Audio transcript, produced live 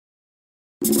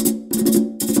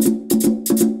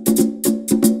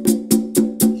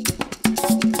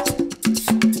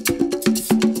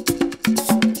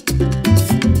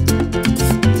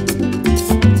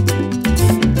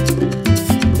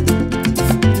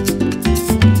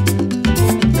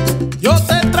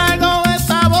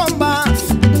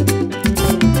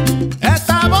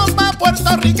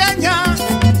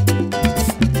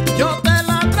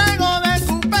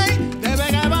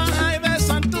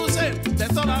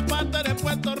esta parte de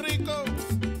Puerto Rico.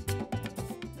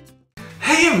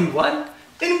 Hey everyone,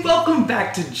 and welcome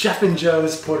back to Jeff and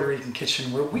Joe's Puerto Rican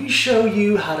Kitchen, where we show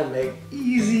you how to make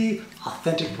easy,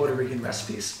 authentic Puerto Rican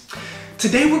recipes.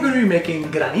 Today we're going to be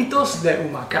making Granitos de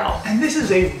Humacao, and this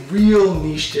is a real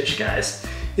niche dish, guys.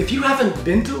 If you haven't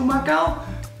been to Humacao,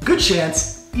 good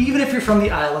chance, even if you're from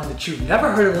the island, that you've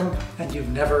never heard of them and you've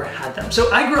never had them.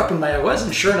 So I grew up in Mayagüez,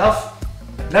 and sure enough,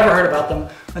 never heard about them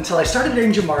until I started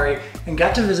dating Yomarie and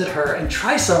got to visit her and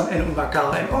try some in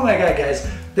Humacao, and oh my god guys,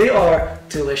 they are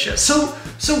delicious.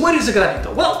 So what is a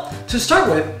granito? Well, to start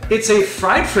with, it's a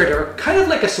fried fritter, kind of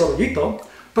like a sorollito,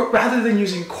 but rather than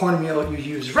using cornmeal, you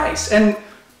use rice. And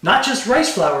not just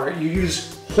rice flour, you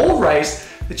use whole rice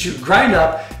that you grind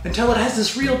up until it has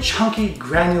this real chunky,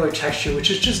 granular texture, which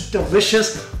is just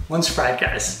delicious once fried,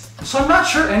 guys. So I'm not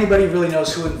sure anybody really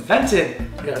knows who invented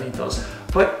granitos,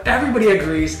 but everybody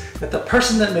agrees that the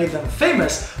person that made them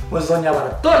famous was Doña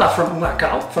Bartola from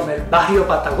Humacao, from El Barrio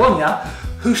Patagonia,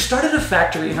 who started a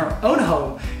factory in her own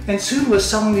home and soon was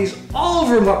selling these all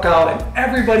over Humacao, and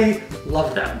everybody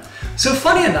loved them. So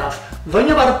funny enough,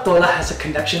 Doña Bartola has a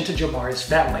connection to Yomarie's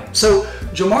family. So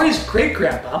Yomarie's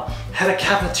great-grandpa had a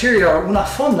cafeteria or una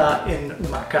fonda in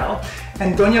Humacao,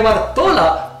 and Doña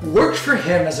Bartola worked for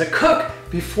him as a cook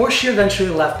before she eventually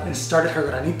left and started her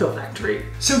granito factory.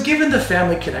 So given the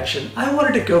family connection, I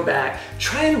wanted to go back,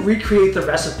 try and recreate the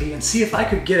recipe and see if I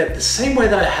could get it the same way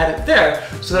that I had it there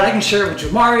so that I can share it with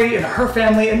Yomarie and her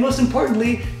family, and most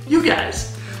importantly, you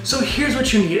guys. So here's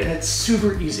what you need, and it's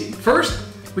super easy. First,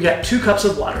 we got 2 cups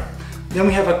of water. Then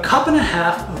we have a 1.5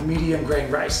 cups of medium grain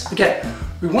rice. Again,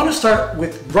 we want to start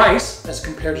with rice as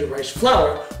compared to rice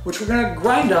flour, which we're going to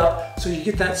grind up so you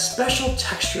get that special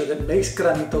texture that makes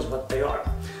granitos what they are.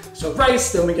 So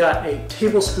rice, then we got a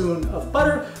tablespoon of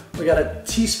butter, we got a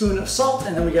teaspoon of salt,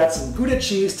 and then we got some Gouda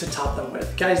cheese to top them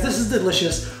with. Guys, this is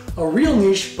delicious, a real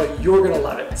niche, but you're going to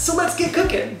love it. So let's get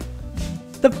cooking.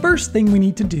 The first thing we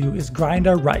need to do is grind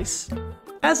our rice.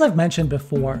 As I've mentioned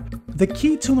before, the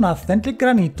key to an authentic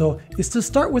granito is to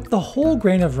start with the whole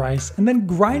grain of rice and then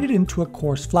grind it into a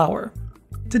coarse flour.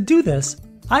 To do this,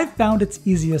 I've found it's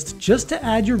easiest just to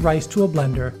add your rice to a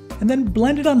blender and then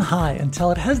blend it on high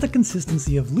until it has the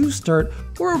consistency of loose dirt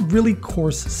or a really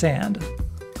coarse sand.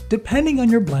 Depending on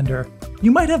your blender,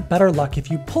 you might have better luck if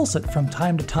you pulse it from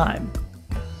time to time.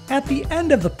 At the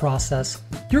end of the process,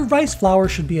 your rice flour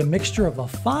should be a mixture of a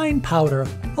fine powder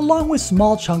along with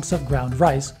small chunks of ground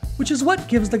rice, which is what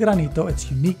gives the granito its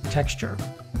unique texture.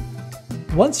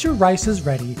 Once your rice is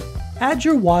ready, add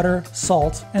your water,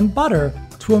 salt, and butter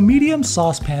to a medium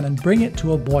saucepan and bring it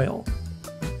to a boil.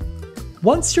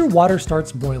 Once your water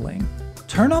starts boiling,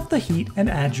 turn off the heat and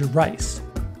add your rice.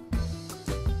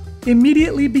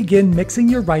 Immediately begin mixing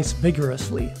your rice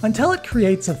vigorously until it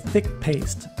creates a thick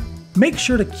paste. Make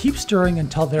sure to keep stirring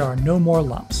until there are no more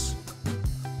lumps.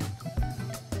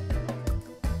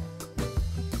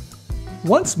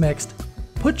 Once mixed,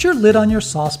 put your lid on your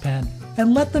saucepan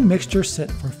and let the mixture sit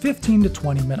for 15 to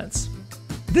 20 minutes.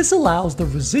 This allows the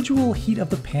residual heat of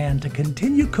the pan to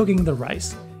continue cooking the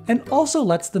rice and also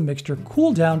lets the mixture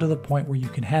cool down to the point where you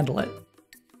can handle it.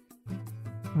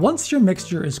 Once your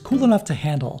mixture is cool enough to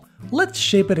handle, let's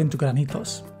shape it into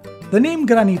granitos. The name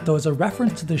granito is a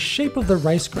reference to the shape of the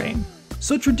rice grain,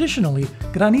 so traditionally,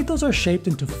 granitos are shaped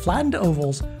into flattened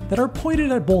ovals that are pointed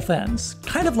at both ends,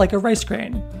 kind of like a rice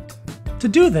grain. To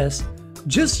do this,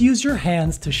 just use your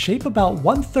hands to shape about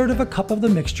 1/3 of a cup of the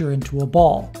mixture into a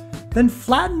ball, then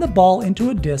flatten the ball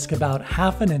into a disc about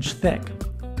 1/2 inch thick.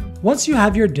 Once you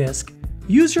have your disc,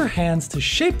 use your hands to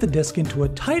shape the disc into a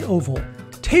tight oval,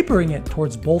 tapering it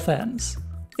towards both ends.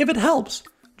 If it helps,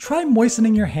 try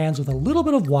moistening your hands with a little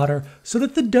bit of water so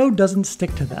that the dough doesn't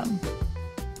stick to them.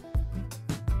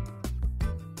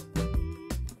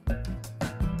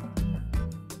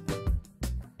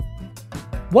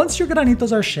 Once your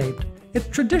granitos are shaped, it's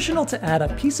traditional to add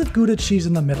a piece of Gouda cheese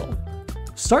in the middle.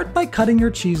 Start by cutting your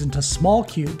cheese into small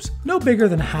cubes, no bigger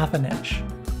than 1/2 inch.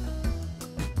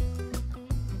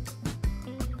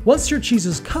 Once your cheese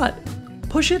is cut,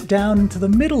 push it down into the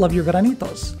middle of your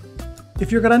granitos.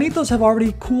 If your granitos have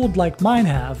already cooled like mine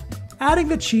have, adding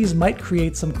the cheese might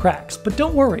create some cracks, but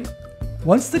don't worry.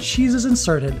 Once the cheese is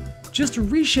inserted, just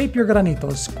reshape your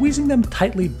granitos, squeezing them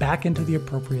tightly back into the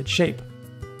appropriate shape.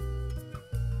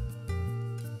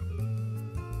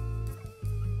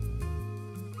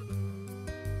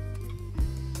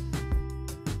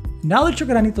 Now that your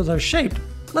granitos are shaped,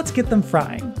 let's get them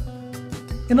frying.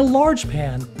 In a large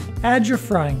pan, add your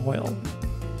frying oil.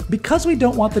 Because we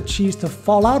don't want the cheese to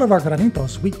fall out of our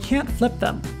granitos, we can't flip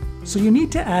them, so you need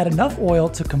to add enough oil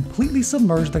to completely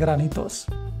submerge the granitos.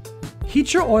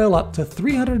 Heat your oil up to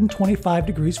 325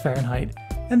 degrees Fahrenheit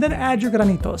and then add your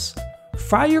granitos.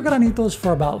 Fry your granitos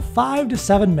for about 5 to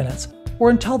 7 minutes or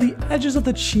until the edges of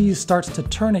the cheese starts to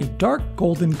turn a dark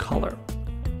golden color.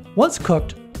 Once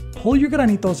cooked, pull your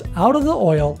granitos out of the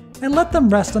oil and let them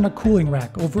rest on a cooling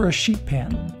rack over a sheet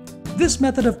pan. This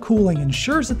method of cooling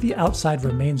ensures that the outside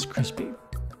remains crispy.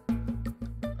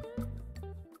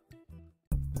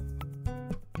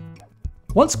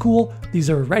 Once cool, these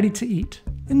are ready to eat.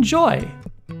 Enjoy!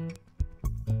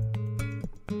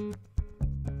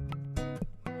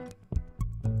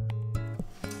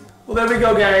 Well, there we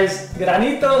go, guys.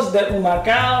 Granitos de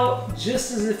Humacao,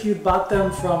 just as if you bought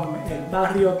them from El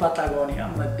Barrio Patagonia.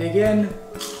 I'm gonna dig in.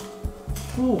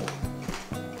 Ooh.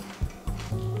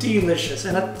 Delicious,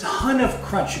 and a ton of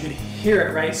crunch. You can hear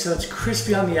it, right? So it's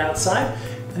crispy on the outside,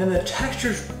 and then the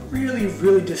texture's really,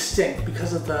 really distinct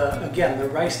because of the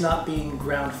rice not being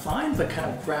ground fine, but kind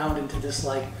of ground into this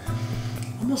like,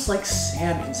 almost like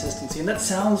sand consistency. And that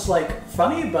sounds like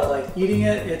funny, but like eating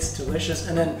it, it's delicious.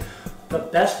 And then the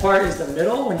best part is the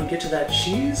middle, when you get to that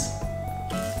cheese.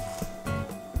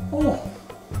 Oh,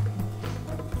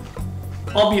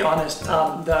 I'll be honest,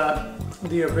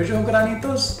 the original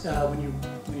granitos, when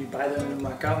you buy them in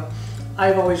Humacao,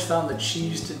 I've always found the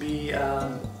cheese to be,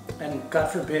 and God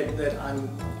forbid that I'm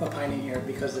opining here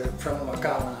because they're from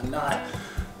Humacao and I'm not,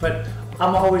 but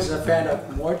I'm always a fan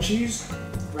of more cheese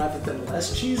rather than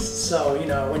less cheese. So, you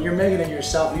know, when you're making it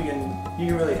yourself, you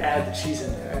can really add the cheese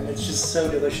in there, and it's just so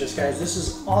delicious, guys. This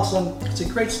is awesome. It's a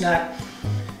great snack.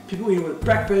 People eat it with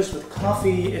breakfast, with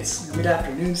coffee. It's a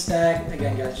mid-afternoon snack.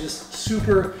 Again, guys, just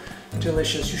super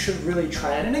delicious. You should really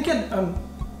try it. And again,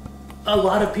 a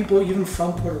lot of people, even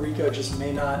from Puerto Rico, just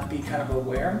may not be kind of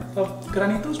aware of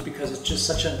granitos because it's just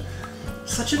such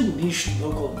a niche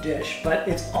local dish. But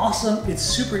it's awesome. It's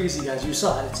super easy, guys. You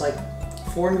saw it. It's like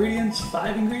 4 ingredients,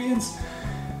 5 ingredients.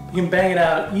 You can bang it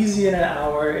out easy in an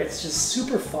hour. It's just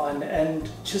super fun and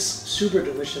just super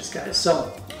delicious, guys.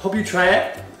 So hope you try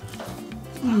it.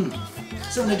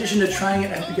 So in addition to trying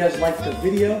it, I hope you guys liked the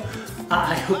video.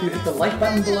 I hope you hit the like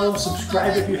button below,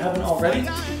 subscribe if you haven't already,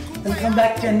 and come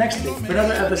back again next week for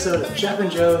another episode of Jeff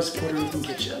and Joe's Puerto Rican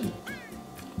Kitchen.